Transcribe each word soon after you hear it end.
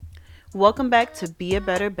Welcome back to Be a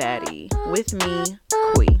Better Baddie with me,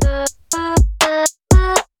 Quee.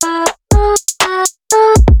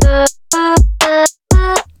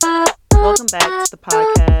 Welcome back to the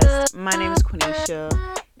podcast. My name is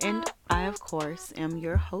Quenisha, and I, of course, am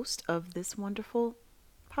your host of this wonderful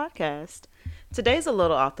podcast. Today's a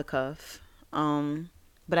little off the cuff,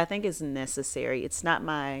 but I think it's necessary. It's not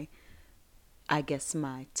my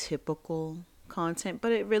typical content,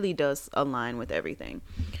 but it really does align with everything.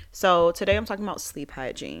 So today I'm talking about sleep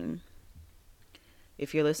hygiene.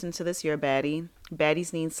 If you're listening to this, you're a baddie.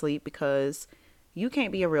 Baddies need sleep because you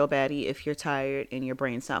can't be a real baddie if you're tired and your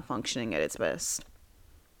brain's not functioning at its best.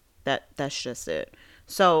 That's just it.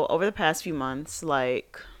 So over the past few months, I'd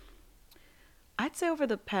say over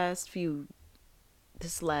the past few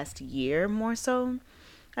this last year more so,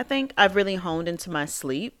 I think I've really honed into my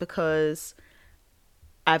sleep because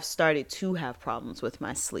I've started to have problems with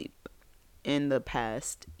my sleep within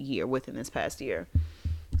this past year.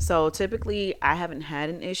 So typically I haven't had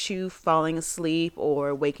an issue falling asleep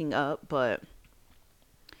or waking up, but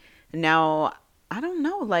now I don't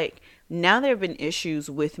know, now there have been issues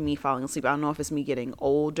with me falling asleep. I don't know if it's me getting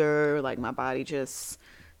older, like my body just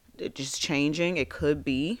changing. It could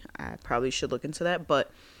be. I probably should look into that,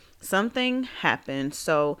 but something happened.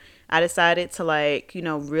 So I decided to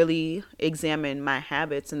really examine my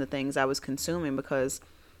habits and the things I was consuming because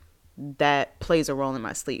that plays a role in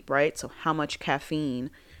my sleep, right? So how much caffeine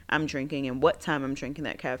I'm drinking and what time I'm drinking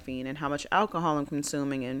that caffeine and how much alcohol I'm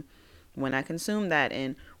consuming and when I consume that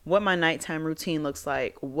and what my nighttime routine looks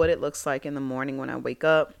like, what it looks like in the morning when I wake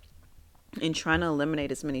up, and trying to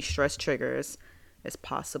eliminate as many stress triggers as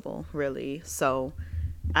possible, really. So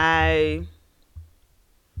I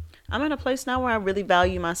I'm in a place now where I really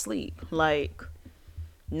value my sleep.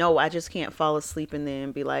 No, I just can't fall asleep and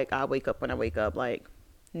then be like, I'll wake up when I wake up.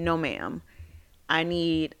 No ma'am. I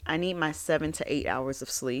need my 7 to 8 hours of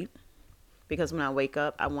sleep because when I wake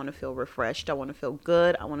up, I want to feel refreshed. I want to feel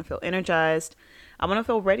good. I want to feel energized. I want to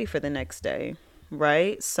feel ready for the next day.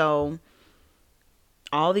 Right? So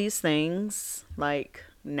all these things,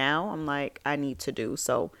 now I'm I need to do.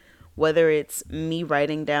 So whether it's me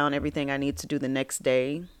writing down everything I need to do the next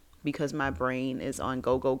day because my brain is on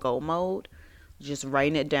go, go, go mode, just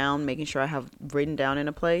writing it down, making sure I have written down in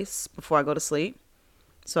a place before I go to sleep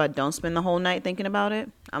so I don't spend the whole night thinking about it,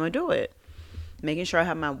 I'm going to do it. Making sure I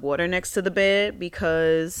have my water next to the bed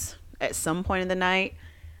because at some point in the night,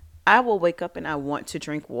 I will wake up and I want to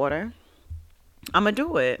drink water. I'm going to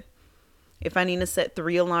do it. If I need to set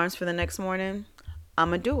 3 alarms for the next morning, I'm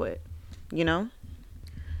going to do it, you know?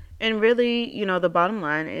 And really, the bottom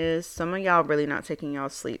line is some of y'all really not taking y'all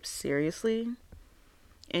sleep seriously.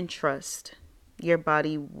 And trust, your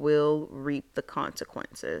body will reap the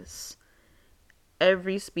consequences.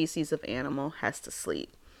 Every species of animal has to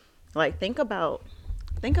sleep. Think about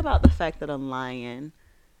the fact that a lion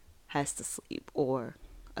has to sleep or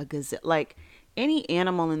a gazelle. Any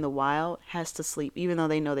animal in the wild has to sleep even though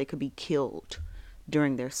they know they could be killed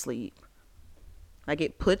during their sleep.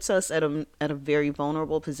 It puts us at a very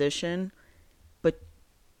vulnerable position, but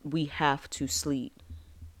we have to sleep.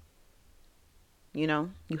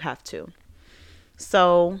 You have to.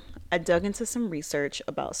 So I dug into some research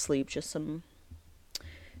about sleep, just some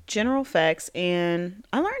general facts, and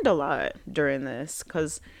I learned a lot during this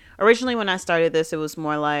because originally when I started this, it was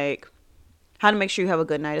more like how to make sure you have a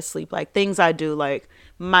good night of sleep, like things I do, like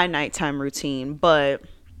my nighttime routine, but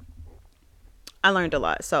I learned a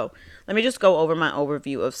lot. So let me just go over my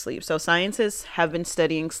overview of sleep. So scientists have been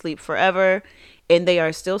studying sleep forever, and they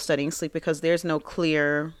are still studying sleep because there's no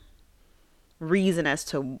clear reason as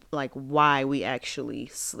to why we actually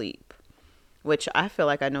sleep, which I feel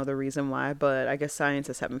like I know the reason why, but I guess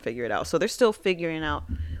scientists haven't figured it out. So they're still figuring out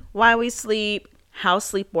why we sleep, how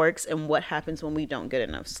sleep works, and what happens when we don't get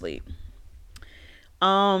enough sleep.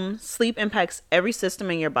 Sleep impacts every system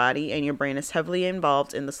in your body, and your brain is heavily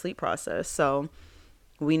involved in the sleep process. So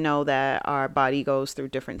we know that our body goes through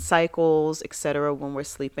different cycles, etc. when we're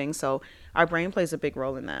sleeping. So our brain plays a big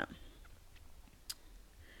role in that.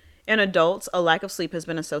 In adults, a lack of sleep has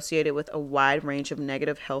been associated with a wide range of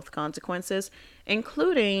negative health consequences,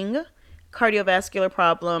 including cardiovascular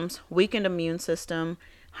problems, weakened immune system,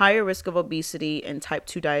 higher risk of obesity and type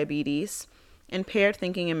 2 diabetes, impaired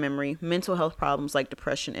thinking and memory, mental health problems like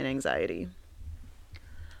depression and anxiety.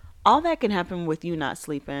 All that can happen with you not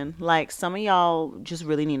sleeping. Some of y'all just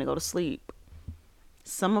really need to go to sleep.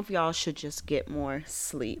 Some of y'all should just get more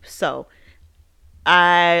sleep. So,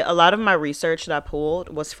 a lot of my research that I pulled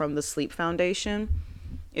was from the Sleep Foundation.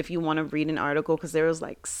 If you want to read an article, because there was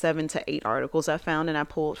 7 to 8 articles I found and I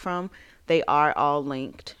pulled from, they are all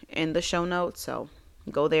linked in the show notes. So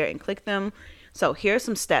Go there and click them. So here are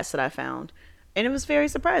some stats that I found, and it was very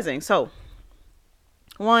surprising. So,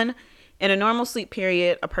 one, in a normal sleep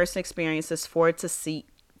period, a person experiences 4 to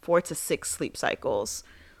 6 sleep cycles.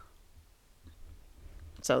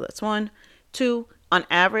 So that's one. Two, on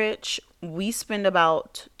average, we spend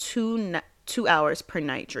about 2 hours per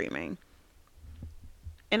night dreaming.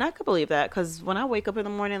 And I could believe that because when I wake up in the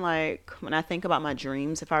morning, like when I think about my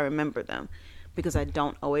dreams, if I remember them, because I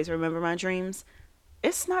don't always remember my dreams,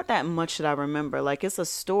 it's not that much that I remember. Like it's a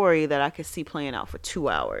story that I could see playing out for 2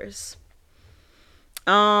 hours.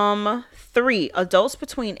 Three, adults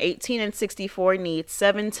between 18 and 64 need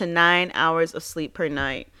 7 to 9 hours of sleep per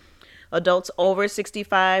night. Adults over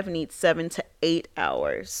 65 need 7 to 8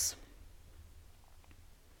 hours.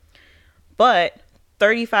 But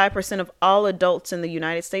 35% of all adults in the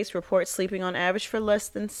United States report sleeping on average for less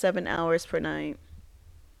than 7 hours per night.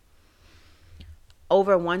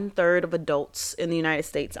 Over 1/3 of adults in the United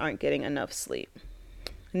States aren't getting enough sleep.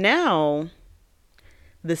 Now,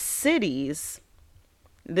 the cities,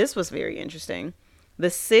 this was very interesting. The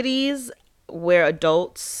cities where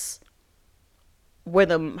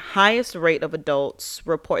the highest rate of adults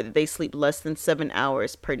report that they sleep less than 7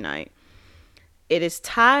 hours per night. It is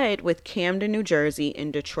tied with Camden, New Jersey,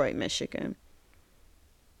 and Detroit, Michigan.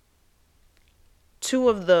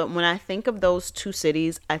 When I think of those two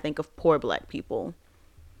cities, I think of poor black people.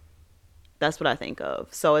 That's what I think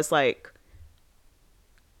of. So it's like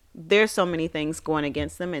there's so many things going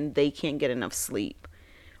against them and they can't get enough sleep.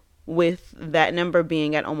 With that number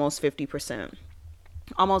being at almost 50%.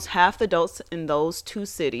 Almost half the adults in those two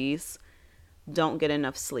cities don't get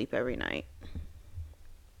enough sleep every night.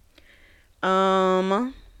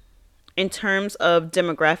 In terms of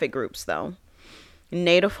demographic groups, though,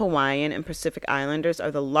 Native Hawaiian and Pacific Islanders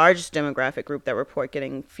are the largest demographic group that report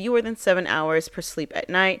getting fewer than 7 hours per sleep at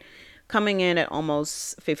night, coming in at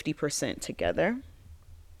almost 50% together.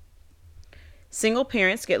 Single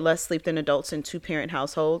parents get less sleep than adults in two-parent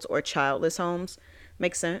households or childless homes.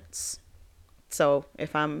 Makes sense. So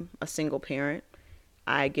if I'm a single parent,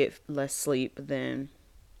 I get less sleep than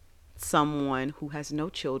someone who has no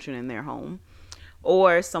children in their home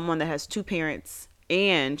or someone that has two parents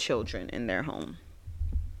and children in their home.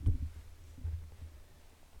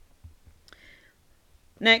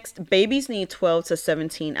 Next, babies need 12 to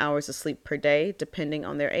 17 hours of sleep per day, depending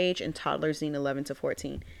on their age, and toddlers need 11 to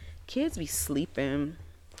 14. Kids be sleeping.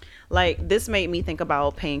 Like, this made me think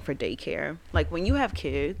about paying for daycare. Like, when you have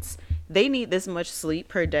kids, they need this much sleep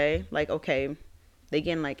per day. Like, okay, they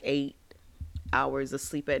getting like 8 hours of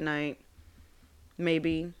sleep at night,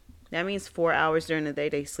 maybe. That means 4 hours during the day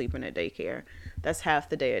they sleeping at daycare. That's half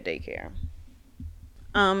the day at daycare.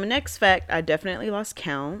 Next fact, I definitely lost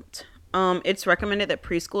count. It's recommended that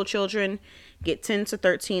preschool children get 10 to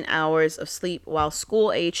 13 hours of sleep, while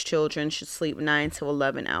school-age children should sleep 9 to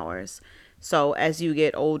 11 hours. So as you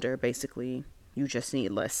get older, basically, you just need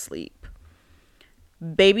less sleep.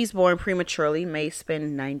 Babies born prematurely may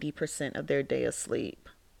spend 90% of their day asleep.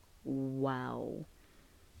 Wow.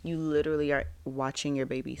 You literally are watching your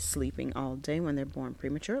baby sleeping all day when they're born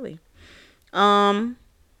prematurely.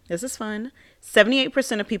 This is fun.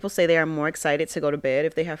 78% of people say they are more excited to go to bed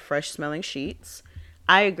if they have fresh smelling sheets.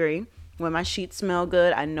 I agree. When my sheets smell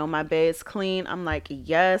good, I know my bed's clean. I'm like,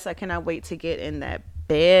 yes, I cannot wait to get in that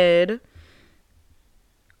bed.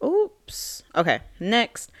 Oops. Okay,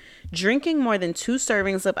 next. Drinking more than 2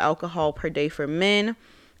 servings of alcohol per day for men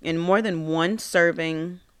and more than 1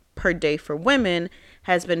 serving per day for women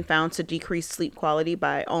has been found to decrease sleep quality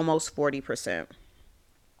by almost 40%.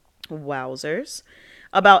 Wowzers.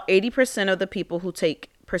 About 80% of the people who take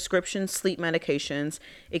prescription sleep medications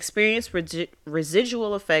experience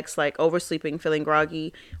residual effects like oversleeping, feeling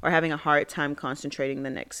groggy, or having a hard time concentrating the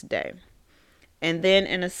next day. And then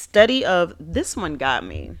in a study of, this one got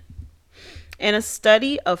me. In a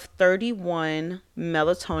study of 31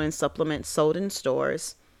 melatonin supplements sold in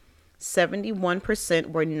stores,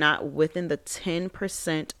 71% were not within the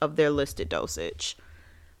 10% of their listed dosage.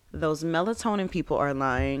 Those melatonin people are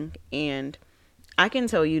lying, and I can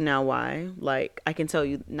tell you now why. Like, I can tell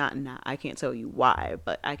you, I can't tell you why,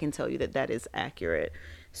 but I can tell you that that is accurate.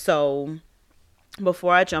 So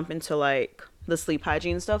before I jump into like the sleep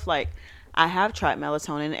hygiene stuff, like I have tried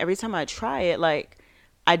melatonin. Every time I try it, like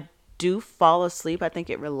I do fall asleep. I think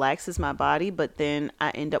it relaxes my body, but then I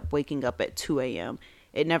end up waking up at 2 a.m.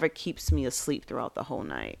 It never keeps me asleep throughout the whole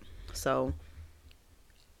night. So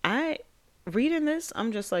reading this,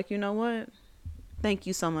 I'm just like, you know what? Thank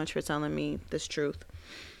you so much for telling me this truth.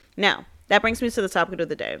 Now, that brings me to the topic of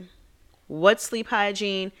the day. What's sleep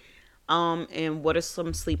hygiene? And what are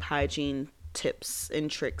some sleep hygiene tips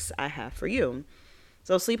and tricks I have for you?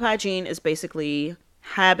 So sleep hygiene is basically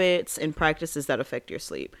habits and practices that affect your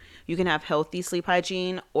sleep. You can have healthy sleep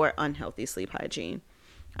hygiene or unhealthy sleep hygiene.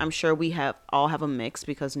 I'm sure we have all have a mix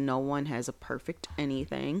because no one has a perfect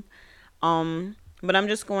anything. But I'm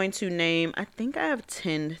just going to name, I think I have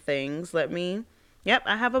 10 things. Yep,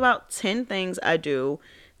 I have about 10 things I do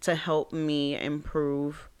to help me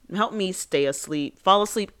help me stay asleep, fall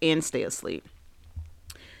asleep and stay asleep.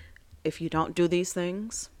 If you don't do these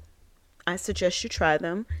things, I suggest you try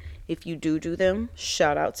them. If you do them,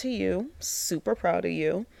 shout out to you. Super proud of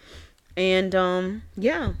you. And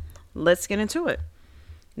yeah, let's get into it.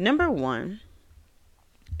 Number 1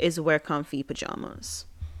 is wear comfy pajamas.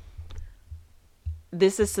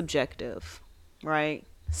 This is subjective, right?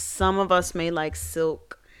 Some of us may like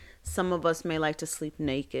silk. Some of us may like to sleep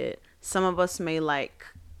naked. Some of us may like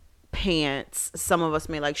pants. Some of us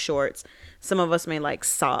may like shorts. Some of us may like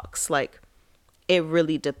socks. Like, it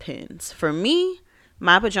really depends. For me,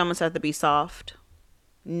 my pajamas have to be soft,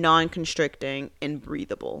 non-constricting, and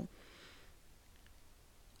breathable.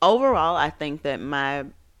 Overall, I think that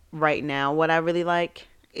right now, what I really like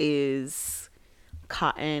is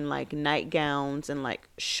cotton, like nightgowns and like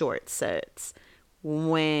short sets.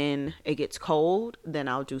 When it gets cold, then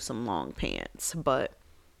I'll do some long pants. But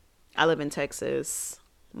I live in Texas.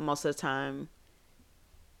 Most of the time,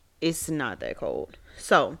 it's not that cold.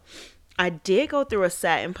 So I did go through a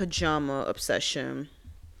satin pajama obsession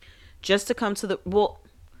just to come to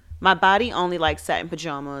my body only likes satin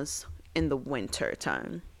pajamas in the winter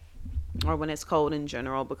time or when it's cold in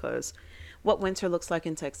general, because what winter looks like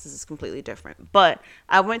in Texas is completely different. But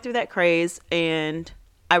I went through that craze and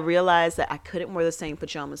I realized that I couldn't wear the same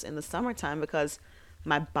pajamas in the summertime because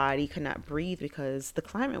my body could not breathe because the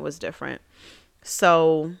climate was different.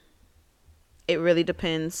 So it really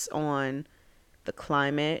depends on the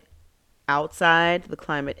climate outside, the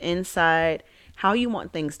climate inside, how you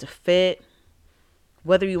want things to fit,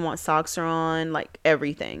 whether you want socks or on, like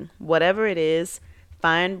everything. Whatever it is,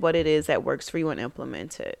 find what it is that works for you and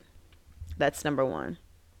implement it. That's number 1.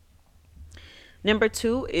 Number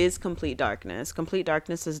 2 is complete darkness. Complete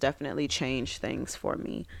darkness has definitely changed things for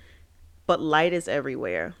me. But light is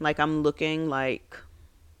everywhere. Like, I'm looking like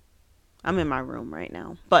I'm in my room right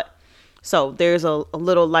now. But so there's a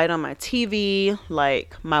little light on my TV,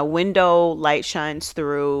 like my window light shines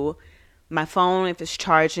through. My phone, if it's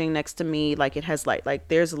charging next to me, like it has light. Like,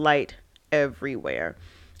 there's light everywhere.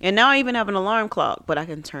 And now I even have an alarm clock, but I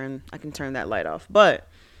can turn that light off. But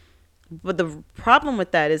the problem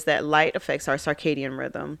with that is that light affects our circadian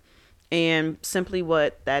rhythm. And simply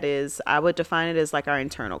what that is, I would define it as like our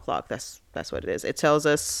internal clock. That's what it is. It tells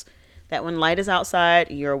us that when light is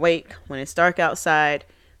outside, you're awake. When it's dark outside,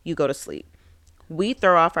 you go to sleep. We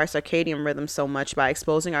throw off our circadian rhythm so much by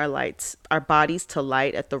exposing our bodies to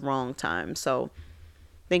light at the wrong time. So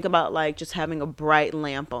think about like just having a bright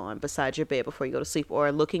lamp on beside your bed before you go to sleep,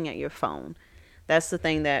 or looking at your phone. That's the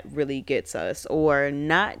thing that really gets us. Or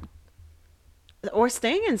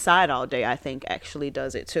staying inside all day, I think, actually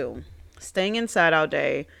does it too. Staying inside all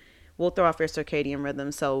day will throw off your circadian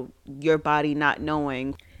rhythm. So your body not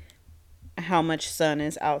knowing how much sun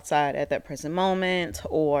is outside at that present moment,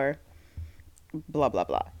 or blah, blah,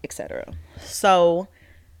 blah, etc. So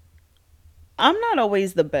I'm not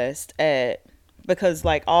always the best because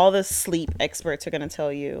like all the sleep experts are going to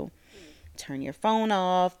tell you, turn your phone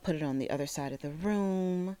off, put it on the other side of the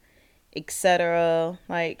room, etc.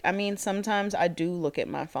 Like, I mean, sometimes I do look at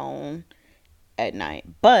my phone at night,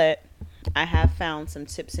 but I have found some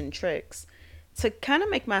tips and tricks to kind of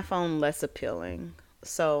make my phone less appealing.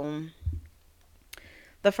 So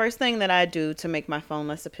the first thing that I do to make my phone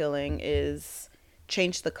less appealing is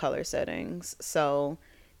change the color settings. So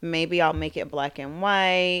maybe I'll make it black and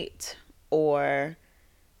white, or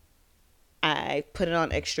I put it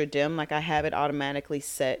on extra dim. Like, I have it automatically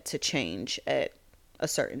set to change at a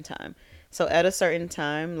certain time. So at a certain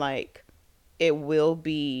time, like, it will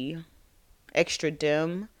be extra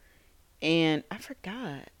dim. And I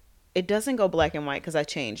forgot. It doesn't go black and white because I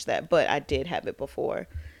changed that, but I did have it before.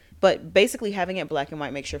 But basically, having it black and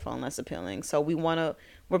white makes your phone less appealing. So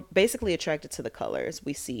we're basically attracted to the colors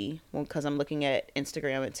we see, because I'm looking at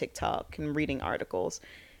Instagram and TikTok and reading articles.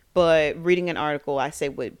 But reading an article, I say,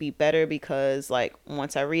 would be better because, like,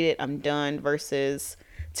 once I read it, I'm done, versus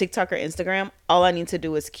TikTok or Instagram. All I need to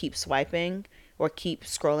do is keep swiping or keep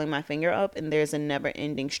scrolling my finger up, and there's a never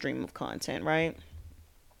ending stream of content, right?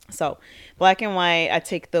 So black and white, I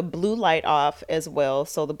take the blue light off as well.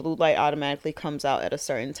 So the blue light automatically comes out at a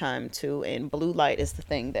certain time too. And blue light is the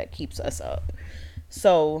thing that keeps us up.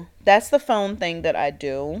 So that's the phone thing that I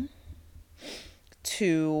do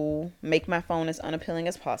to make my phone as unappealing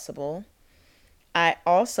as possible. I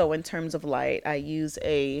also, in terms of light, I use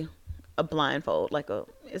a blindfold, like a,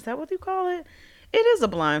 is that what you call it? It is a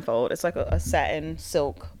blindfold. It's like a satin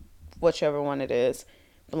silk, whichever one it is,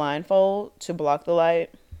 blindfold to block the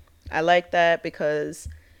light. I like that because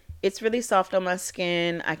it's really soft on my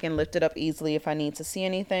skin. I can lift it up easily if I need to see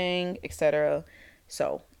anything, etc.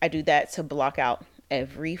 So I do that to block out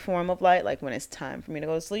every form of light, like when it's time for me to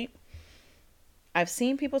go to sleep. I've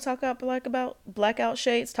seen people talk about blackout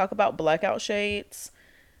shades, talk about blackout shades.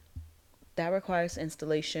 That requires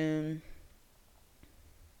installation.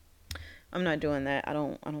 I'm not doing that. I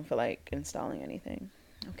don't feel like installing anything.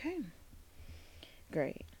 Okay.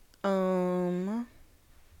 Great. Um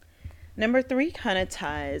Number 3 kind of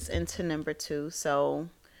ties into number 2. So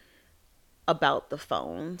about the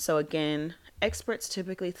phone. So again, experts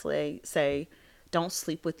typically say don't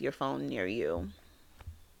sleep with your phone near you.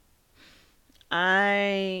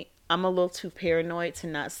 I'm a little too paranoid to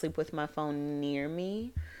not sleep with my phone near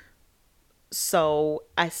me. So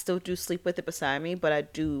I still do sleep with it beside me, but I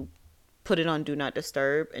do put it on do not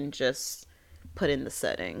disturb and just put in the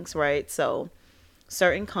settings, right? So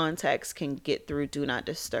certain contacts can get through do not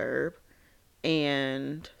disturb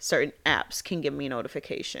and certain apps can give me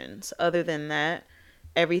notifications. Other than that,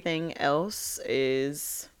 everything else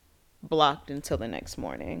is blocked until the next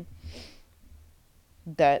morning.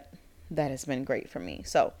 That that has been great for me.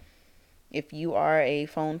 So, if you are a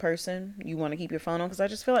phone person, you want to keep your phone on because I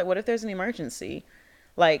just feel like what if there's an emergency?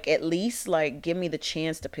 Like at least like give me the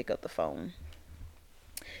chance to pick up the phone.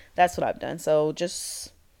 That's what I've done. So,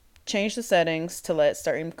 just change the settings to let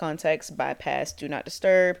certain contacts bypass do not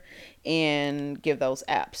disturb and give those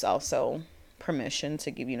apps also permission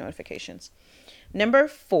to give you notifications. Number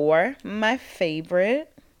 4, my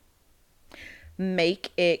favorite,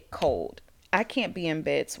 make it cold. I can't be in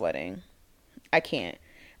bed sweating. I can't.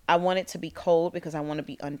 I want it to be cold because I want to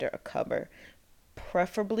be under a cover,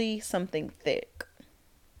 preferably something thick.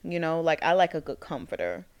 Like I like a good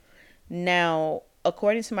comforter. Now,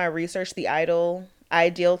 according to my research, the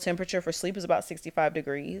ideal temperature for sleep is about 65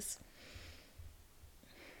 degrees.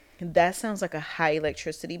 That sounds like a high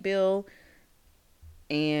electricity bill,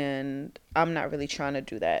 and I'm not really trying to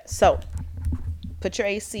do that. So, put your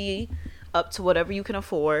AC up to whatever you can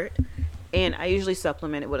afford, and I usually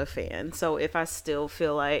supplement it with a fan. So, if I still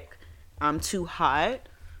feel like I'm too hot,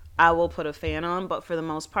 I will put a fan on, but for the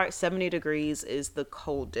most part, 70 degrees is the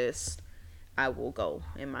coldest I will go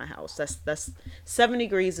in my house. That's 70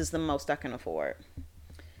 degrees is the most I can afford.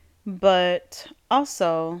 But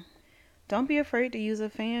also, don't be afraid to use a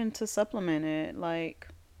fan to supplement it. Like,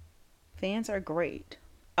 fans are great.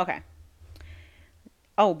 Okay.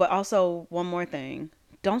 Oh, but also, one more thing.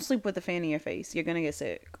 Don't sleep with a fan in your face. You're going to get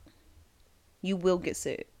sick. You will get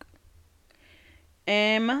sick.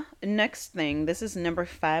 Next thing, this is number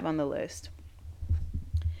 5 on the list.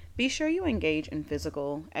 Be sure you engage in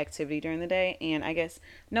physical activity during the day, and I guess,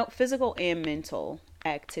 no, physical and mental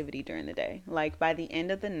activity during the day. Like by the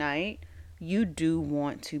end of the night, you do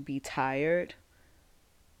want to be tired.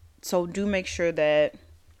 So do make sure that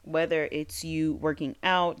whether it's you working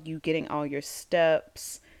out, you getting all your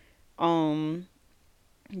steps, um,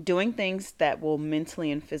 doing things that will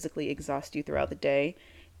mentally and physically exhaust you throughout the day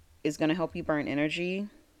is going to help you burn energy.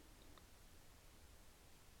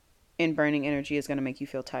 And burning energy is going to make you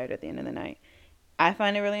feel tired at the end of the night. I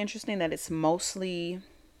find it really interesting that it's mostly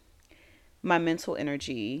my mental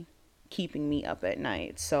energy keeping me up at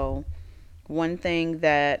night. So, one thing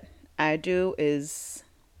that I do is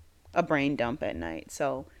a brain dump at night.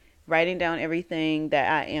 So, writing down everything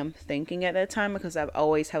that I am thinking at that time because I've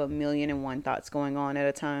always have a million and one thoughts going on at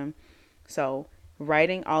a time. So,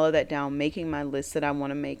 writing all of that down, making my list that I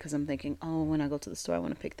want to make because I'm thinking, oh, when I go to the store, I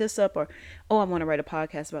want to pick this up, or oh, I want to write a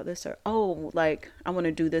podcast about this, or oh, like I want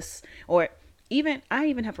to do this, or I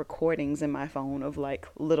even have recordings in my phone of like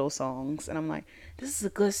little songs, and I'm like, this is a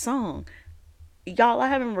good song, y'all.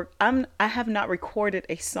 I have not recorded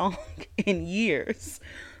a song in years,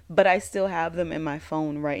 but I still have them in my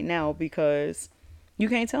phone right now because you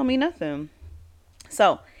can't tell me nothing.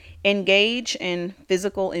 So, engage in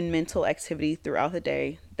physical and mental activity throughout the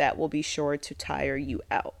day that will be sure to tire you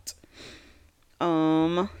out.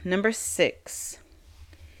 Number 6,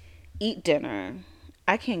 eat dinner.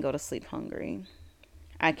 I can't go to sleep hungry.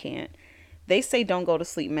 I can't. They say don't go to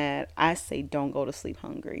sleep mad. I say don't go to sleep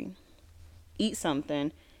hungry. Eat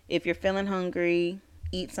something. If you're feeling hungry,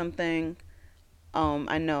 eat something.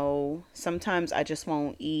 I know sometimes I just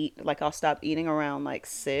won't eat. Like I'll stop eating around like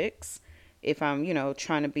 6 if I'm,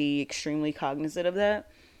 trying to be extremely cognizant of that.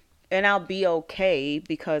 And I'll be okay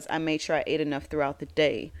because I made sure I ate enough throughout the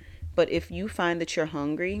day. But if you find that you're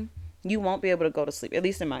hungry, you won't be able to go to sleep. At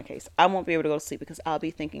least in my case, I won't be able to go to sleep because I'll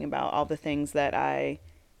be thinking about all the things that I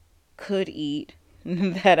could eat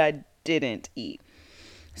that I didn't eat.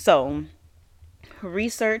 So,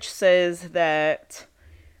 research says that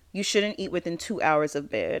you shouldn't eat within 2 hours of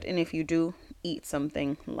bed. And if you do, eat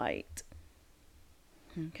something light.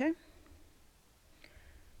 Okay.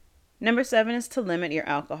 Number 7 is to limit your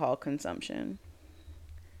alcohol consumption.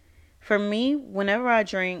 For me, whenever I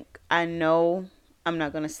drink, I know I'm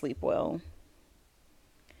not going to sleep well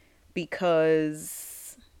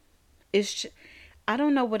because I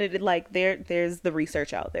don't know what it is like. There's the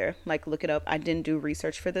research out there. Like, look it up. I didn't do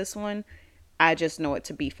research for this one. I just know it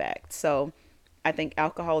to be fact. So I think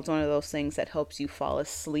alcohol is one of those things that helps you fall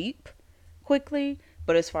asleep quickly.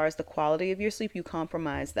 But as far as the quality of your sleep, you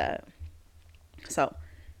compromise that. So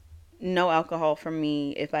no alcohol for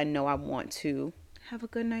me if I know I want to have a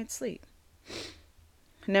good night's sleep.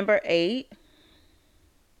 Number 8.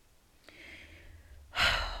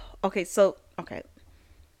 Okay.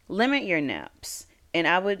 Limit your naps. And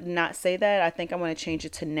I would not say that. I think I want to change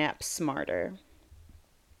it to nap smarter.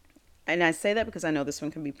 And I say that because I know this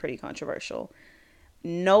one can be pretty controversial.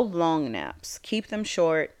 No long naps. Keep them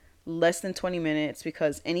short, less than 20 minutes,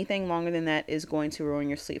 because anything longer than that is going to ruin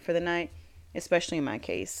your sleep for the night, especially in my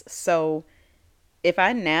case. So if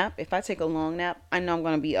I take a long nap, I know I'm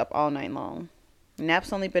going to be up all night long.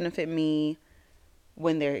 Naps only benefit me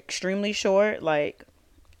when they're extremely short. Like,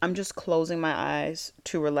 I'm just closing my eyes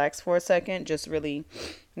to relax for a second, just really,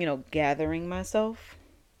 gathering myself.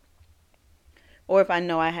 Or if I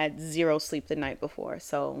know I had zero sleep the night before.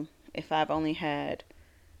 So if I've only had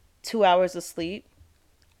 2 hours of sleep,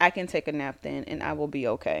 I can take a nap then and I will be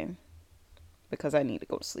okay because I need to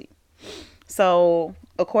go to sleep. So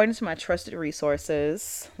according to my trusted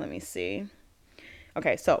resources, let me see.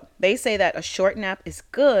 Okay, so they say that a short nap is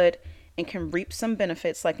good and can reap some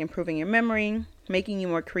benefits like improving your memory, making you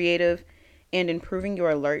more creative, and improving your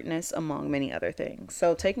alertness, among many other things.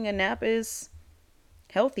 So taking a nap is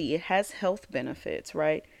healthy. It has health benefits,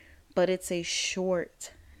 right? But it's a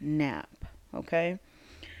short nap, okay?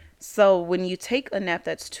 So when you take a nap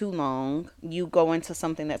that's too long, you go into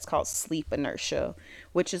something that's called sleep inertia,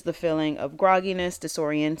 which is the feeling of grogginess,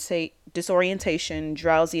 disorientation,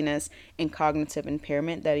 drowsiness, and cognitive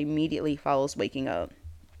impairment that immediately follows waking up.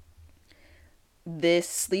 This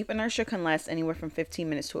sleep inertia can last anywhere from 15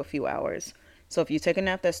 minutes to a few hours. So if you take a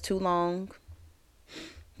nap that's too long,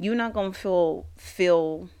 you're not going to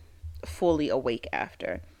feel fully awake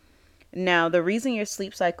after. Now, the reason your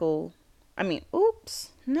sleep cycle,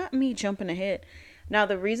 not me jumping ahead. Now,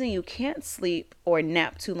 the reason you can't sleep or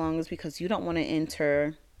nap too long is because you don't want to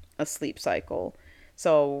enter a sleep cycle.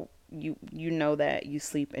 So you know that you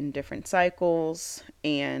sleep in different cycles,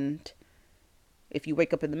 and if you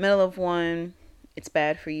wake up in the middle of one, it's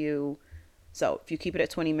bad for you. So if you keep it at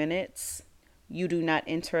 20 minutes, you do not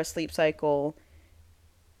enter a sleep cycle,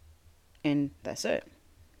 and that's it.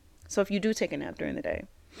 So if you do take a nap during the day,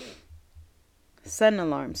 set an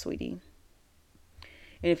alarm, sweetie.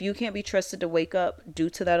 And if you can't be trusted to wake up due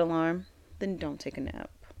to that alarm, then don't take a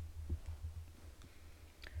nap.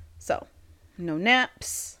 So, no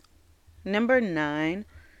naps. Number 9.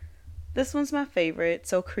 This one's my favorite.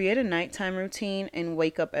 So, create a nighttime routine and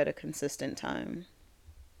wake up at a consistent time.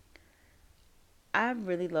 I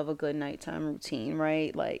really love a good nighttime routine,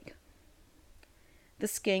 right? Like the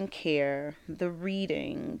skincare, the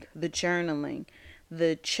reading, the journaling,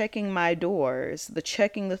 the checking my doors, the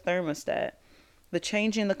checking the thermostat, the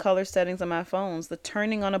changing the color settings on my phones, the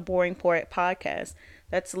turning on a boring podcast.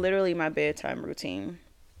 That's literally my bedtime routine.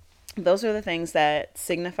 Those are the things that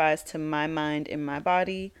signifies to my mind and my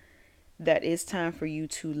body that it's time for you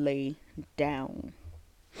to lay down.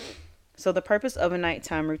 So the purpose of a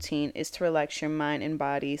nighttime routine is to relax your mind and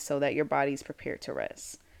body so that your body is prepared to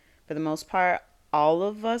rest. For the most part, all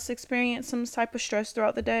of us experience some type of stress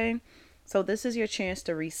throughout the day. So this is your chance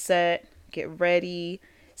to reset, get ready,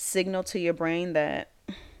 signal to your brain that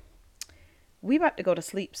we about to go to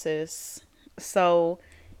sleep, sis. So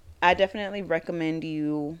I definitely recommend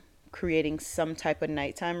you creating some type of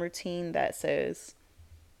nighttime routine that says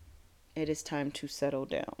it is time to settle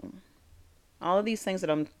down. All of these things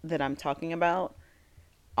that I'm talking about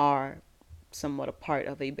are somewhat a part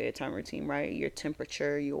of a bedtime routine, right? Your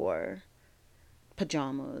temperature, your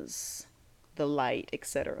pajamas, the light,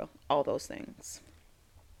 etc. All those things.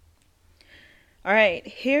 All right,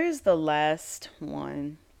 here's the last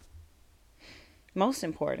one. Most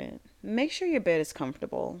important, make sure your bed is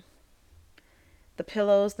comfortable. The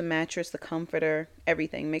pillows, the mattress, the comforter,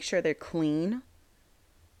 everything. Make sure they're clean.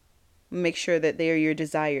 Make sure that they're your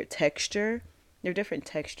desired texture. There are different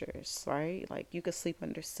textures, right? Like you could sleep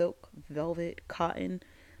under silk, velvet, cotton.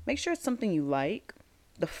 Make sure it's something you like.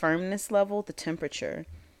 The firmness level, the temperature.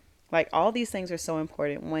 Like all these things are so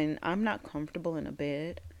important. When I'm not comfortable in a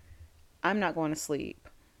bed, I'm not going to sleep.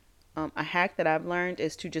 A hack that I've learned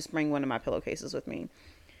is to just bring one of my pillowcases with me.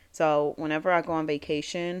 So whenever I go on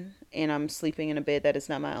vacation and I'm sleeping in a bed that is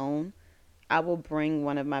not my own, I will bring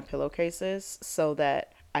one of my pillowcases so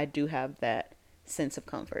that I do have that sense of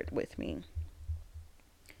comfort with me.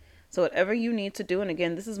 So whatever you need to do, and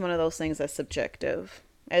again, this is one of those things that's subjective,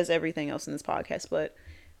 as everything else in this podcast, but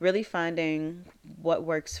really finding what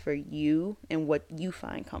works for you and what you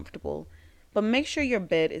find comfortable. But make sure your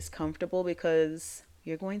bed is comfortable because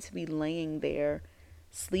you're going to be laying there,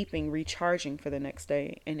 sleeping, recharging for the next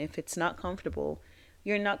day. And if it's not comfortable,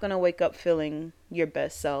 you're not going to wake up feeling your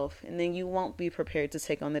best self, and then you won't be prepared to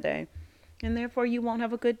take on the day. And therefore, you won't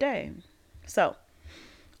have a good day. So,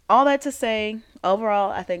 all that to say,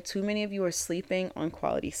 overall, I think too many of you are sleeping on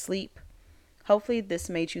quality sleep. Hopefully, this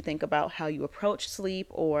made you think about how you approach sleep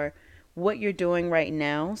or what you're doing right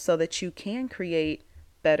now so that you can create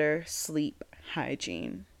better sleep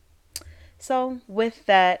hygiene. So, with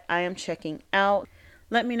that, I am checking out.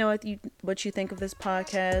 Let me know what you think of this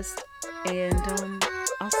podcast, and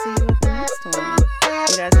I'll see you at the next one.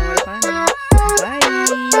 You guys know where to find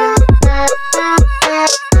me. Bye.